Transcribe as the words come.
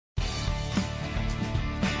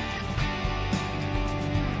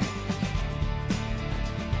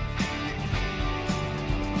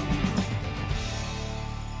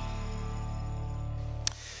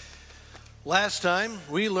Last time,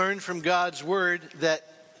 we learned from God's word that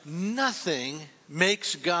nothing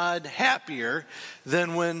makes God happier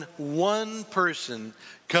than when one person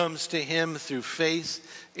comes to him through faith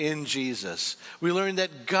in Jesus. We learned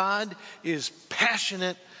that God is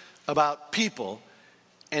passionate about people,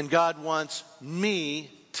 and God wants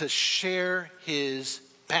me to share his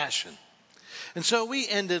passion. And so we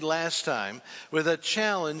ended last time with a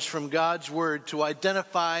challenge from God's word to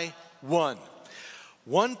identify one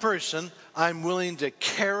person I'm willing to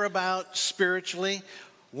care about spiritually,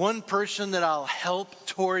 one person that I'll help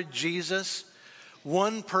toward Jesus,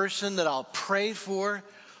 one person that I'll pray for,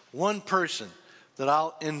 one person that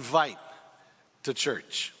I'll invite to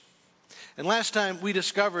church. And last time we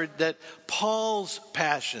discovered that Paul's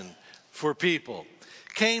passion for people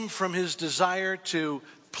came from his desire to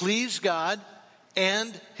please God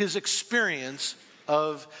and his experience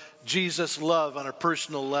of Jesus' love on a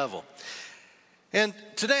personal level. And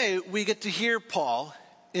today we get to hear Paul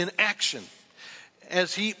in action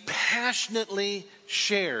as he passionately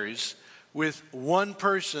shares with one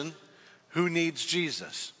person who needs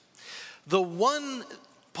Jesus. The one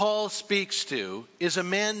Paul speaks to is a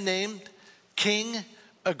man named King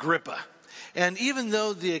Agrippa. And even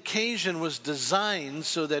though the occasion was designed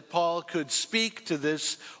so that Paul could speak to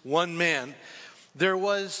this one man, there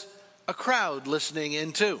was a crowd listening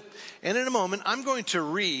in too. And in a moment, I'm going to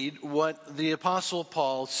read what the Apostle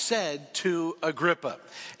Paul said to Agrippa.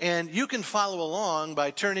 And you can follow along by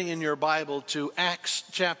turning in your Bible to Acts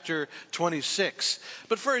chapter 26.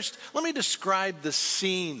 But first, let me describe the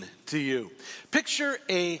scene to you. Picture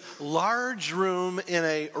a large room in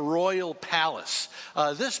a royal palace.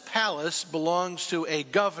 This palace belongs to a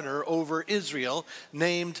governor over Israel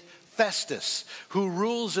named Festus, who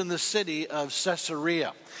rules in the city of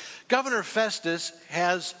Caesarea. Governor Festus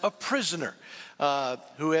has a prisoner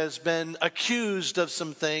who has been accused of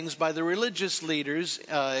some things by the religious leaders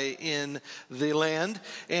in the land.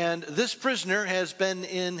 And this prisoner has been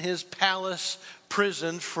in his palace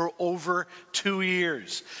prison for over 2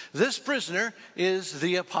 years. This prisoner is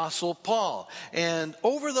the Apostle Paul. And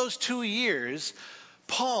over those 2 years,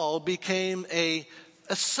 Paul became a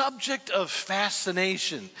subject of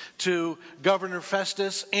fascination to Governor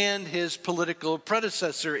Festus and his political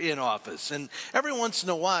predecessor in office. And every once in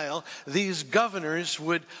a while, these governors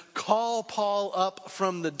would call Paul up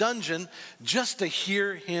from the dungeon just to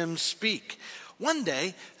hear him speak. One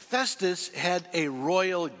day, Festus had a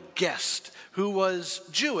royal guest who was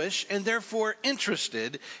Jewish and therefore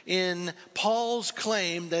interested in Paul's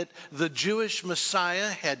claim that the Jewish Messiah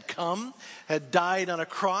had come, had died on a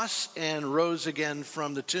cross, and rose again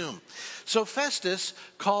from the tomb. So Festus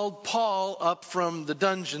called Paul up from the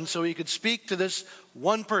dungeon so he could speak to this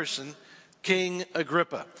one person, King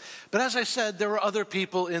Agrippa. But as I said, there were other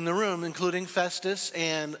people in the room, including Festus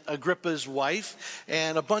and Agrippa's wife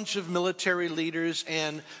and a bunch of military leaders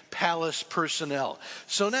and palace personnel.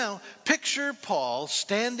 So now, picture Paul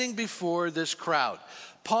standing before this crowd.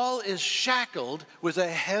 Paul is shackled with a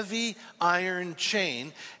heavy iron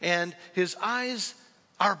chain, and his eyes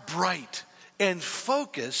are bright and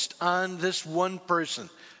focused on this one person,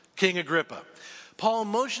 King Agrippa. Paul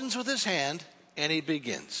motions with his hand, and he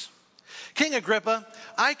begins. King Agrippa,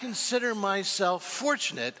 I consider myself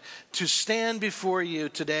fortunate to stand before you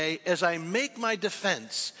today as I make my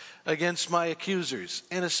defense against my accusers,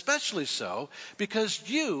 and especially so because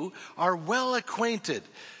you are well acquainted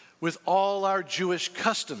with all our Jewish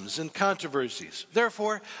customs and controversies.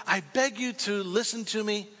 Therefore, I beg you to listen to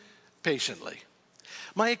me patiently.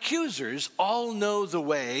 My accusers all know the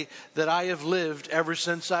way that I have lived ever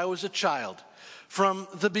since I was a child, from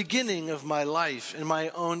the beginning of my life in my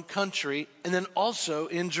own country and then also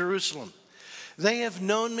in Jerusalem. They have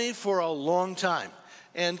known me for a long time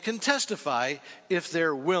and can testify, if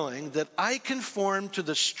they're willing, that I conform to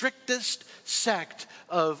the strictest sect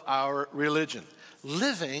of our religion,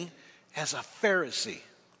 living as a Pharisee.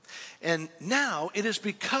 And now it is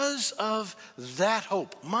because of that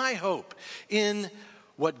hope, my hope, in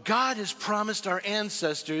what God has promised our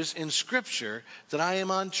ancestors in Scripture, that I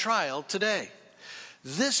am on trial today.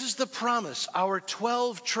 This is the promise our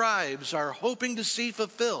 12 tribes are hoping to see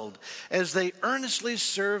fulfilled as they earnestly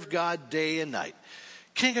serve God day and night.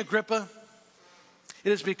 King Agrippa,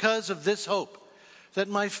 it is because of this hope that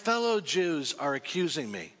my fellow Jews are accusing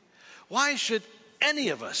me. Why should any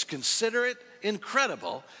of us consider it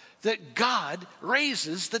incredible that God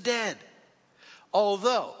raises the dead?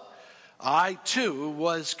 Although I too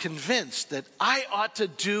was convinced that I ought to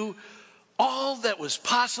do all that was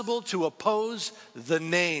possible to oppose the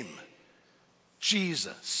name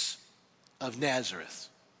Jesus of Nazareth.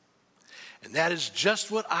 And that is just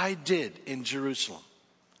what I did in Jerusalem.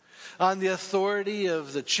 On the authority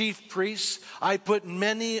of the chief priests, I put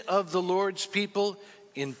many of the Lord's people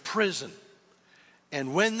in prison.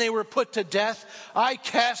 And when they were put to death, I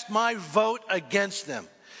cast my vote against them.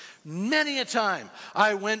 Many a time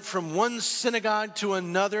I went from one synagogue to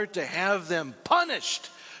another to have them punished,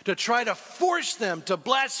 to try to force them to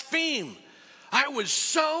blaspheme. I was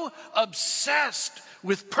so obsessed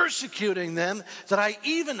with persecuting them that I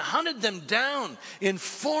even hunted them down in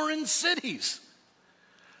foreign cities.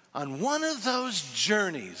 On one of those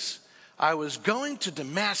journeys, I was going to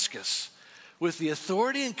Damascus with the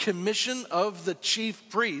authority and commission of the chief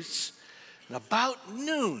priests. And about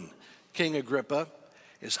noon, King Agrippa,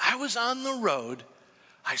 as I was on the road,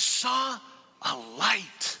 I saw a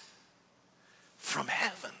light from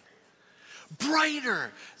heaven,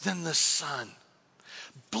 brighter than the sun,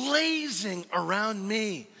 blazing around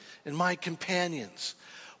me and my companions.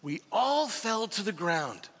 We all fell to the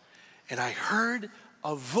ground, and I heard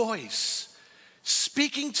a voice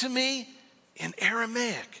speaking to me in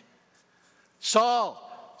Aramaic.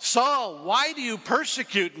 Saul, Saul, why do you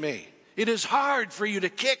persecute me? It is hard for you to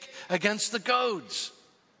kick against the goads.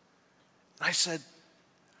 And I said,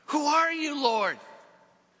 who are you, Lord?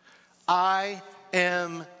 I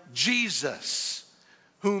am Jesus,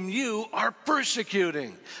 whom you are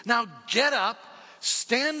persecuting. Now get up,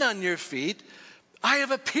 stand on your feet. I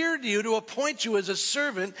have appeared to you to appoint you as a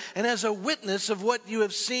servant and as a witness of what you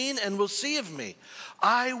have seen and will see of me.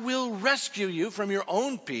 I will rescue you from your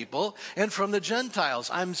own people and from the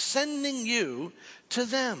Gentiles. I'm sending you to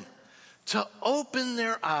them to open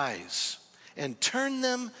their eyes and turn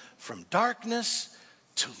them from darkness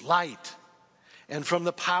to light and from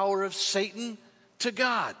the power of Satan to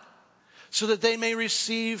God, so that they may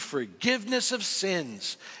receive forgiveness of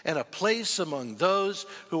sins and a place among those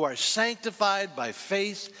who are sanctified by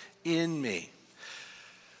faith in me.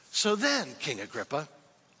 So then, King Agrippa,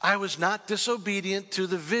 I was not disobedient to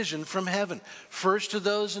the vision from heaven, first to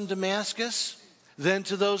those in Damascus, then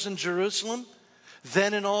to those in Jerusalem,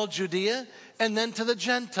 then in all Judea, and then to the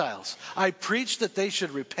Gentiles. I preached that they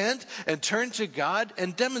should repent and turn to God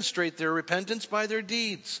and demonstrate their repentance by their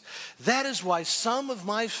deeds. That is why some of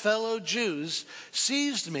my fellow Jews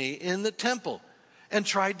seized me in the temple and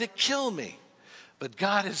tried to kill me. But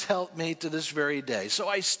God has helped me to this very day. So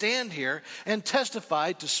I stand here and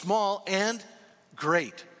testify to small and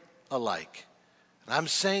great alike. I'm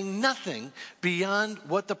saying nothing beyond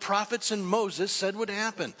what the prophets and Moses said would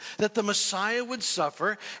happen, that the Messiah would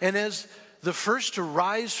suffer, and as the first to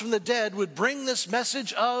rise from the dead would bring this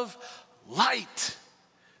message of light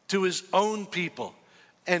to his own people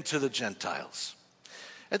and to the Gentiles.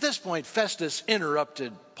 At this point, Festus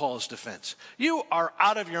interrupted Paul's defense. You are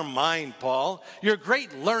out of your mind, Paul. Your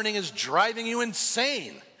great learning is driving you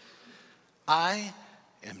insane. I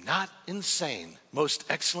am not insane, most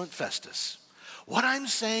excellent Festus. What I'm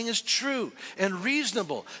saying is true and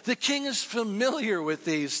reasonable. The king is familiar with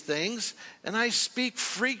these things, and I speak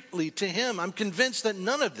freely to him. I'm convinced that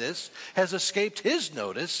none of this has escaped his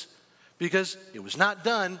notice because it was not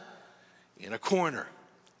done in a corner.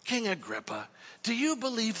 King Agrippa, do you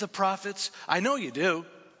believe the prophets? I know you do.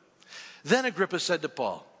 Then Agrippa said to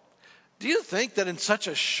Paul, do you think that in such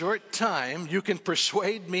a short time you can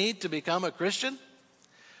persuade me to become a Christian?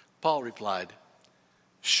 Paul replied,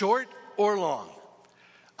 short or long,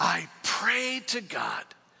 I pray to God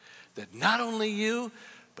that not only you,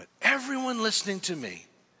 but everyone listening to me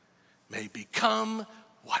may become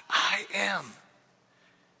what I am,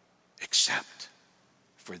 except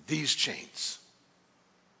for these chains.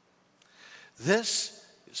 This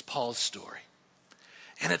is Paul's story.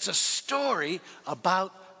 And it's a story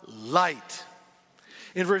about light.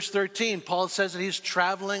 In verse 13, Paul says that he's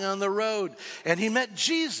traveling on the road and he met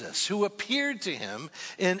Jesus, who appeared to him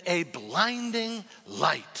in a blinding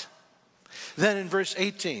light. Then in verse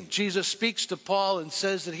 18, Jesus speaks to Paul and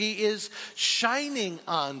says that he is shining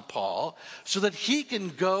on Paul so that he can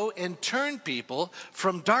go and turn people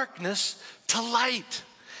from darkness to light.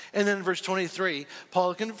 And then in verse 23,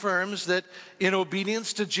 Paul confirms that in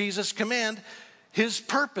obedience to Jesus' command, his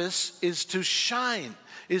purpose is to shine,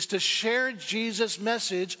 is to share Jesus'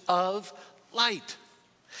 message of light.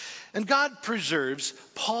 And God preserves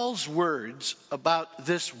Paul's words about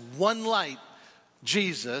this one light,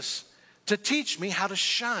 Jesus, to teach me how to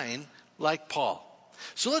shine like Paul.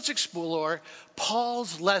 So let's explore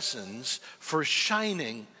Paul's lessons for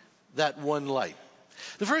shining that one light.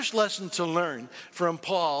 The first lesson to learn from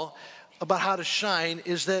Paul about how to shine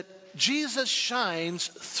is that Jesus shines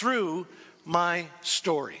through my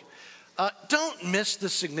story. Don't miss the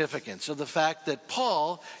significance of the fact that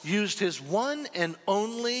Paul used his one and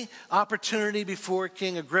only opportunity before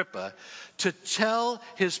King Agrippa to tell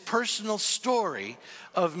his personal story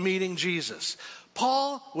of meeting Jesus.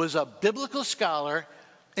 Paul was a biblical scholar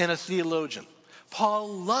and a theologian. Paul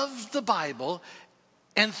loved the Bible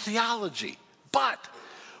and theology, but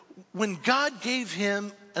when God gave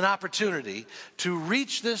him an opportunity to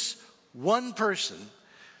reach this one person,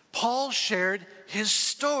 Paul shared his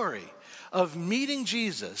story of meeting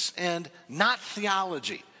Jesus and not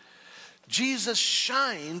theology. Jesus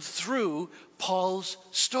shined through Paul's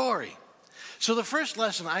story. So the first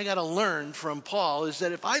lesson I got to learn from Paul is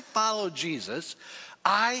that if I follow Jesus,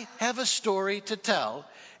 I have a story to tell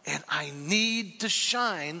and I need to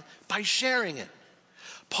shine by sharing it.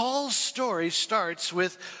 Paul's story starts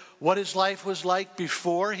with what his life was like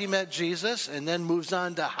before he met Jesus, and then moves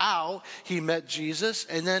on to how he met Jesus,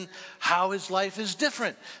 and then how his life is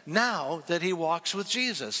different now that he walks with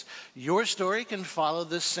Jesus. Your story can follow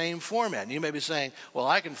this same format. And you may be saying, well,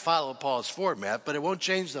 I can follow Paul's format, but it won't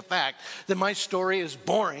change the fact that my story is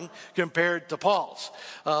boring compared to Paul's.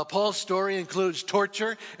 Paul's story includes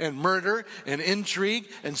torture and murder and intrigue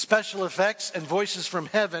and special effects and voices from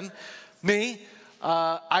heaven. Me,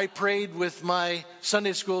 I prayed with my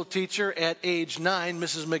Sunday school teacher at age 9,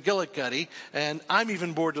 Mrs. McGillicuddy, and I'm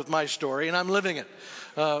even bored with my story, and I'm living it.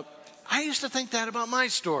 I used to think that about my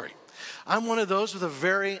story. I'm one of those with a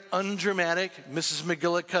very undramatic Mrs.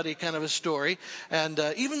 McGillicuddy kind of a story, and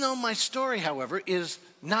even though my story, however, is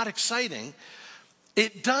not exciting,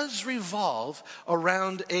 it does revolve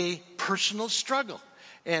around a personal struggle,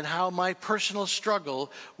 and how my personal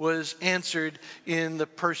struggle was answered in the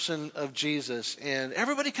person of Jesus. And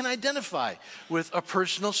everybody can identify with a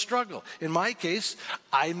personal struggle. In my case,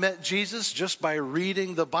 I met Jesus just by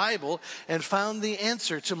reading the Bible and found the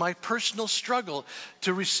answer to my personal struggle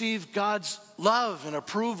to receive God's love and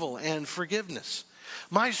approval and forgiveness.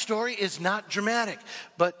 My story is not dramatic,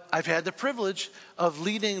 but I've had the privilege of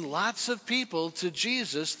leading lots of people to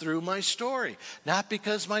Jesus through my story. Not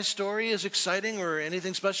because my story is exciting or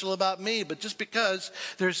anything special about me, but just because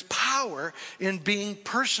there's power in being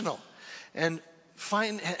personal and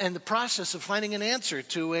the process of finding an answer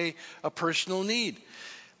to a personal need.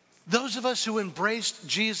 Those of us who embraced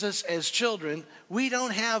Jesus as children, we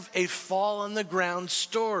don't have a fall on the ground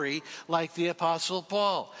story like the Apostle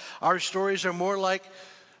Paul. Our stories are more like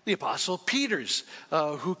the Apostle Peter's,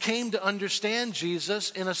 who came to understand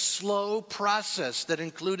Jesus in a slow process that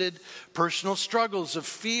included personal struggles of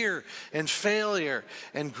fear and failure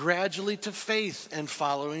and gradually to faith and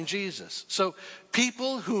following Jesus. So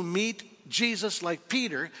people who meet Jesus, like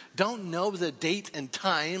Peter, don't know the date and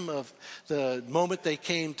time of the moment they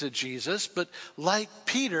came to Jesus, but like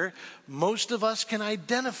Peter, most of us can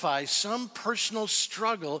identify some personal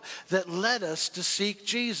struggle that led us to seek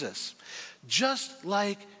Jesus. Just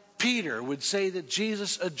like Peter would say that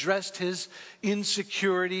Jesus addressed his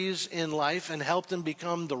insecurities in life and helped him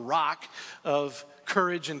become the rock of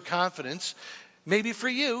courage and confidence, maybe for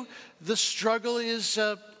you, the struggle is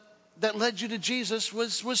that led you to Jesus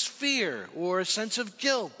was fear or a sense of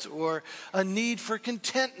guilt or a need for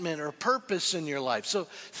contentment or purpose in your life. So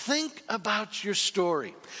think about your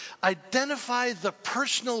story. Identify the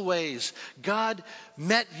personal ways God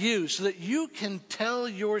met you so that you can tell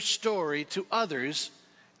your story to others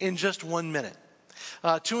in just 1 minute.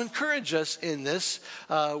 To encourage us in this,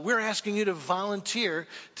 we're asking you to volunteer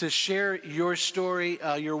to share your story,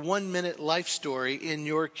 your 1 minute life story in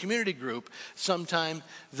your community group sometime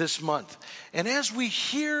this month. And as we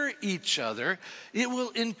hear each other, it will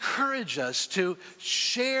encourage us to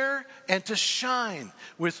share and to shine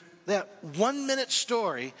with that 1 minute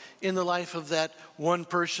story in the life of that one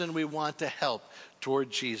person we want to help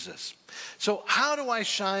toward Jesus. So how do I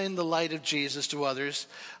shine the light of Jesus to others?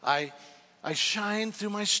 I shine through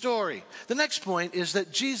my story. The next point is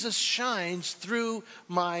that Jesus shines through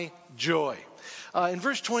my joy. In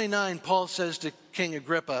verse 29, Paul says to King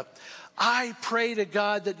Agrippa, I pray to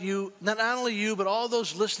God that you, not only you, but all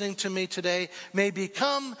those listening to me today may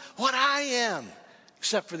become what I am,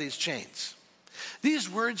 except for these chains. These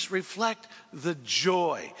words reflect the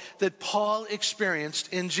joy that Paul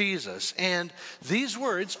experienced in Jesus. And these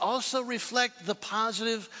words also reflect the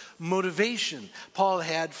positive motivation Paul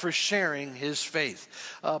had for sharing his faith.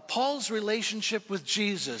 Paul's relationship with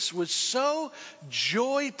Jesus was so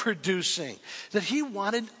joy-producing that he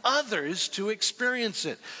wanted others to experience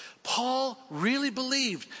it. Paul really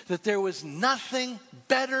believed that there was nothing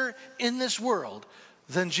better in this world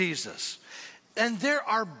than Jesus. And there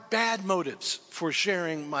are bad motives for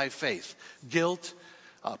sharing my faith. Guilt,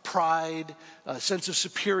 pride, a sense of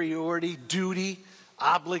superiority, duty.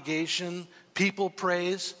 obligation, people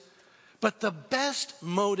praise. But the best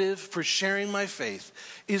motive for sharing my faith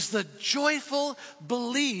is the joyful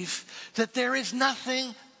belief that there is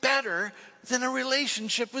nothing better than a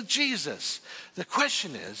relationship with Jesus. The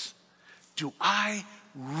question is, do I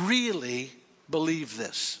really believe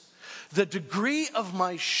this? The degree of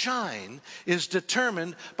my shine is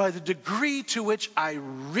determined by the degree to which I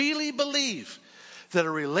really believe that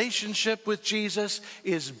a relationship with Jesus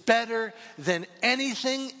is better than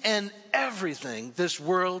anything and everything this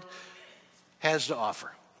world has to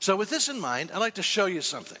offer. So with this in mind, I'd like to show you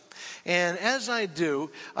something. And as I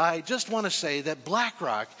do, I just want to say that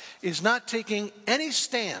BlackRock is not taking any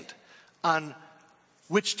stand on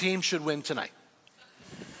which team should win tonight.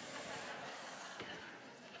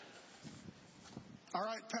 All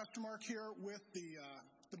right, Pastor Mark here with the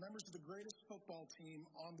members of the greatest football team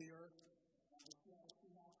on the earth.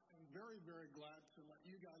 I'm very, very glad to let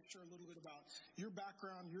you guys share a little bit about your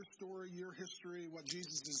background, your story, your history, what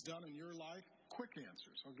Jesus has done in your life. Quick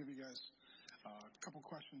answers. I'll give you guys a couple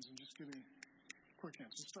questions and just give me quick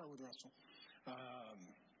answers. Start with Russell.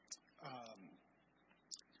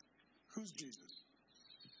 Who's Jesus?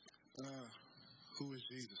 Who is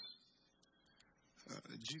Jesus?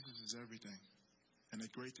 Jesus is everything. And the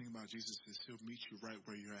great thing about Jesus is he'll meet you right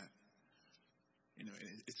where you're at. You know,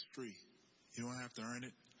 it's free. You don't have to earn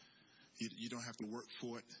it. You don't have to work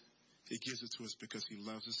for it. He gives it to us because he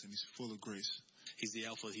loves us and he's full of grace. He's the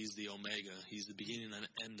Alpha, he's the Omega. He's the beginning and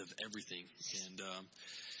end of everything. And,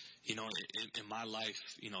 you know, in my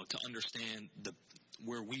life, you know, to understand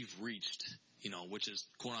where we've reached, you know, which is,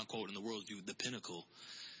 quote unquote, in the world's view, the pinnacle,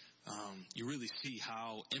 you really see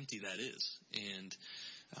how empty that is. And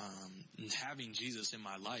having Jesus in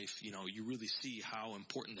my life, you know, you really see how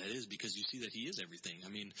important that is because you see that he is everything. I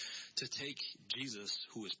mean, to take Jesus,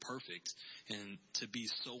 who is perfect, and to be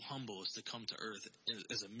so humble as to come to earth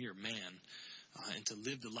as a mere man, and to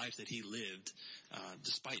live the life that he lived,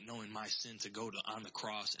 despite knowing my sin, to go on the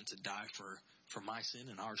cross and to die for my sin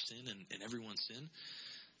and our sin and everyone's sin.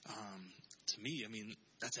 To me, I mean,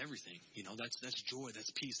 that's everything. You know, that's joy,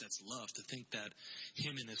 that's peace, that's love. To think that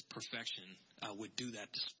him in his perfection would do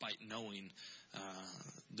that despite knowing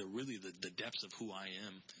the depths of who I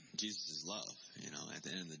am. Jesus is love. You know, at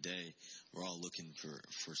the end of the day, we're all looking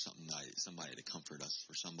for somebody to comfort us,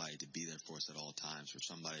 for somebody to be there for us at all times, for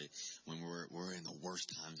somebody when we're in the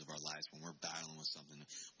worst times of our lives, when we're battling with something,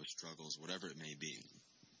 with struggles, whatever it may be.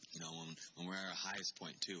 You know, when we're at our highest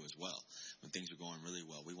point too as well, when things are going really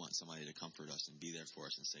well, we want somebody to comfort us and be there for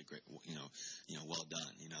us and say, great, you know, well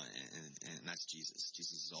done, you know, and that's Jesus.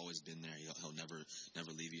 Jesus has always been there. He'll never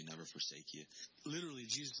leave you, never forsake you. Literally,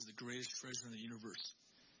 Jesus is the greatest treasure in the universe.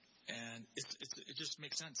 And it just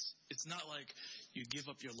makes sense. It's not like you give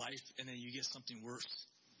up your life and then you get something worse.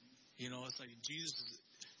 You know, it's like Jesus is,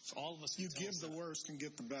 for all of us. You give the worst and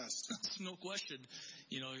get the best. No question.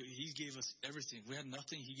 You know, he gave us everything. We had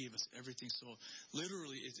nothing. He gave us everything. So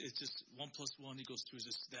literally, it's just 1 + 1 = 2. It's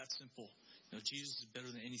just that simple. You know, Jesus is better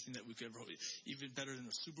than anything that we could ever hope. Even better than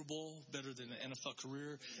the Super Bowl, better than the NFL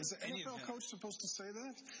career. Is the NFL coach supposed to say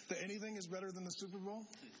that? That anything is better than the Super Bowl?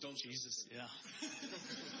 Don't Jesus, yeah.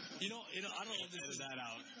 you know, I don't know if this is that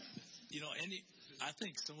out. You know, I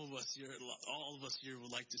think some of us here, all of us here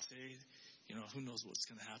would like to say, you know, who knows what's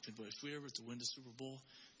going to happen. But if we ever to win the Super Bowl,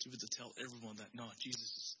 to be able to tell everyone that, no, Jesus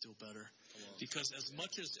is still better. Because as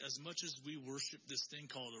much as we worship this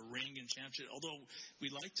thing called a ring and championship, although we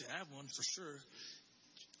like to have one for sure,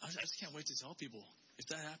 I just can't wait to tell people.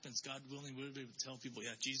 If that happens, God willing, we'll be able to tell people,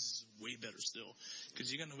 yeah, Jesus is way better still.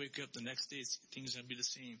 Because you're going to wake up the next day, things are going to be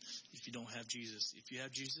the same if you don't have Jesus. If you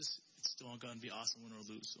have Jesus, it's still going to be awesome, win or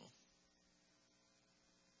lose.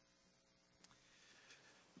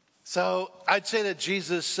 So I'd say that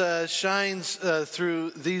Jesus shines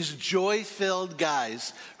through these joy-filled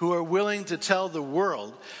guys who are willing to tell the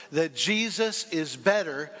world that Jesus is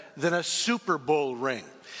better than a Super Bowl ring.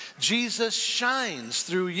 Jesus shines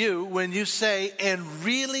through you when you say and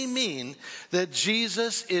really mean that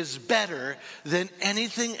Jesus is better than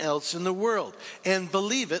anything else in the world. And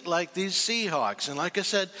believe it like these Seahawks. And like I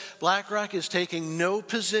said, BlackRock is taking no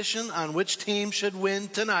position on which team should win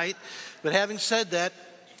tonight. But having said that,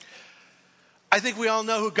 I think we all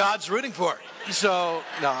know who God's rooting for. So,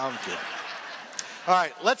 no, I'm kidding. All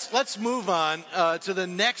right, let's move on to the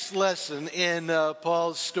next lesson in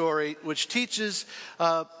Paul's story, which teaches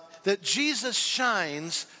that Jesus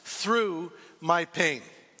shines through my pain.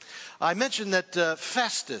 I mentioned that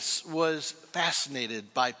Festus was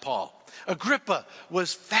fascinated by Paul. Agrippa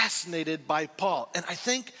was fascinated by Paul, and I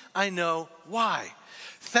think I know why.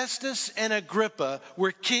 Festus and Agrippa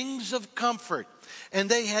were kings of comfort. And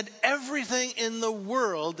they had everything in the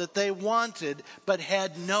world that they wanted, but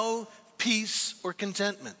had no peace or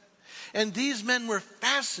contentment. And these men were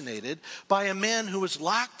fascinated by a man who was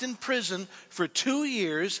locked in prison for 2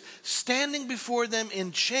 years, standing before them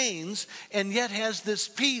in chains, and yet has this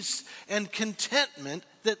peace and contentment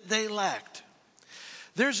that they lacked.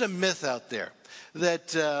 There's a myth out there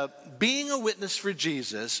that being a witness for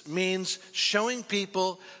Jesus means showing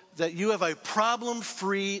people that you have a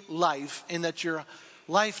problem-free life and that your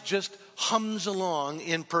life just hums along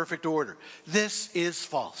in perfect order. This is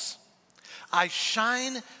false. I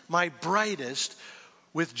shine my brightest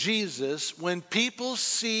with Jesus when people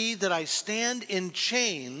see that I stand in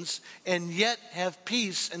chains and yet have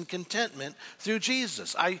peace and contentment through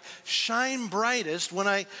Jesus. I shine brightest when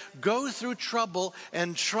I go through trouble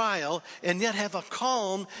and trial and yet have a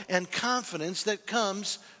calm and confidence that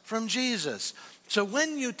comes from Jesus. So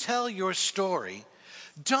when you tell your story,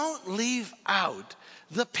 don't leave out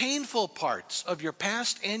the painful parts of your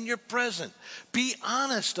past and your present. Be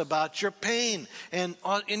honest about your pain and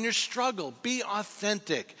in your struggle. Be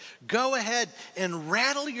authentic. Go ahead and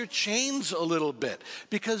rattle your chains a little bit,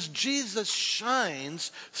 because Jesus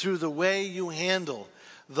shines through the way you handle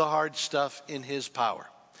the hard stuff in his power.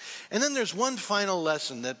 And then there's one final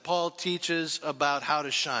lesson that Paul teaches about how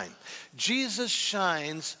to shine. Jesus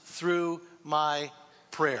shines through my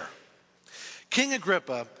prayer. King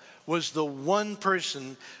Agrippa was the one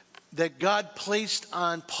person that God placed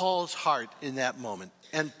on Paul's heart in that moment.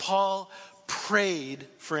 And Paul prayed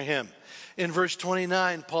for him. In verse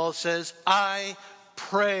 29, Paul says, I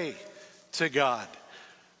pray to God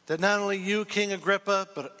that not only you, King Agrippa,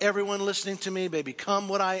 but everyone listening to me may become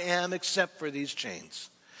what I am except for these chains.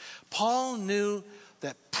 Paul knew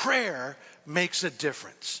that prayer makes a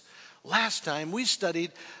difference. Last time we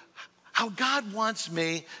studied how God wants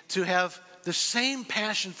me to have the same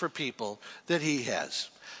passion for people that he has.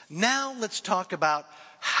 Now let's talk about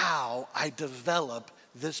how I develop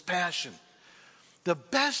this passion. The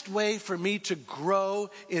best way for me to grow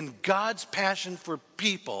in God's passion for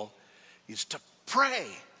people is to pray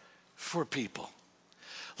for people.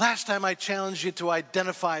 Last time I challenged you to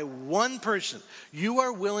identify one person you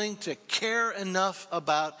are willing to care enough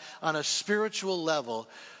about on a spiritual level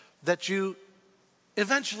that you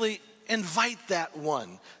eventually invite that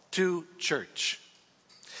one to church.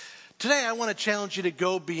 Today I want to challenge you to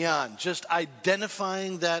go beyond just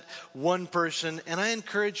identifying that one person, and I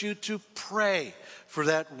encourage you to pray for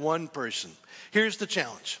that one person. Here's the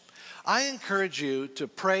challenge. I encourage you to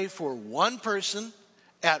pray for one person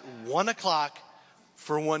at 1 o'clock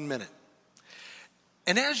for 1 minute.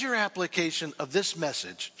 And as your application of this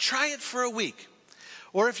message, try it for a week.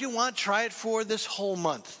 Or if you want, try it for this whole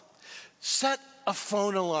month. Set a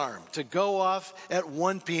phone alarm to go off at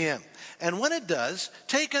 1 p.m. And when it does,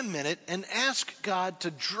 take a minute and ask God to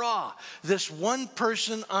draw this one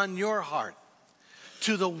person on your heart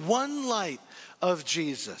to the one light of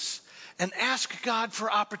Jesus. And ask God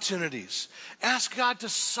for opportunities. Ask God to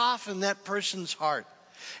soften that person's heart.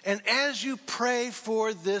 And as you pray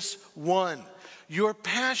for this one, your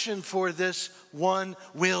passion for this one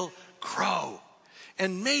will grow.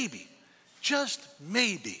 And maybe, just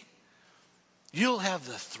maybe, you'll have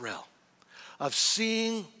the thrill of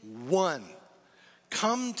seeing one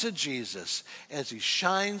come to Jesus as he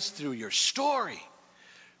shines through your story,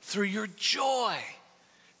 through your joy,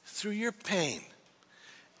 through your pain,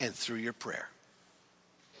 and through your prayer.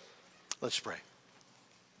 Let's pray.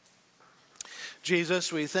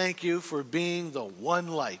 Jesus, we thank you for being the one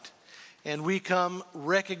light, and we come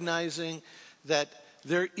recognizing that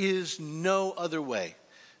there is no other way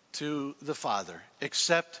to the Father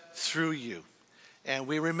except through you. And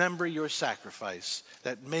we remember your sacrifice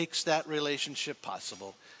that makes that relationship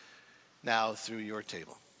possible now through your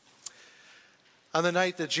table. On the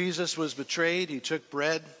night that Jesus was betrayed, he took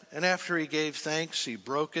bread, and after he gave thanks, he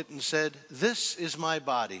broke it and said, "This is my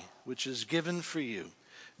body, which is given for you.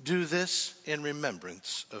 Do this in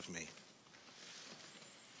remembrance of me."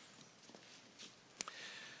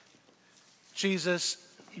 Jesus,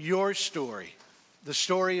 your story, the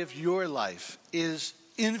story of your life, is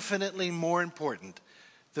infinitely more important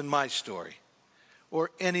than my story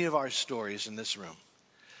or any of our stories in this room.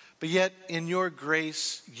 But yet, in your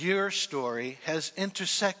grace, your story has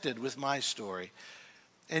intersected with my story.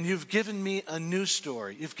 And you've given me a new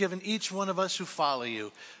story. You've given each one of us who follow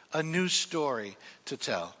you a new story to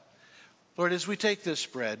tell. Lord, as we take this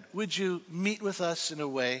bread, would you meet with us in a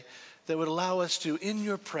way that would allow us to, in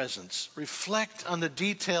your presence, reflect on the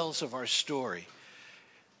details of our story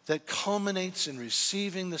that culminates in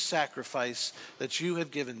receiving the sacrifice that you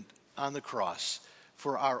have given on the cross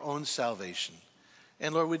for our own salvation.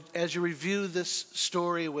 And Lord, as you review this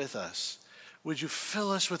story with us, would you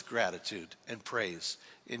fill us with gratitude and praise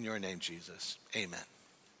in your name, Jesus? Amen.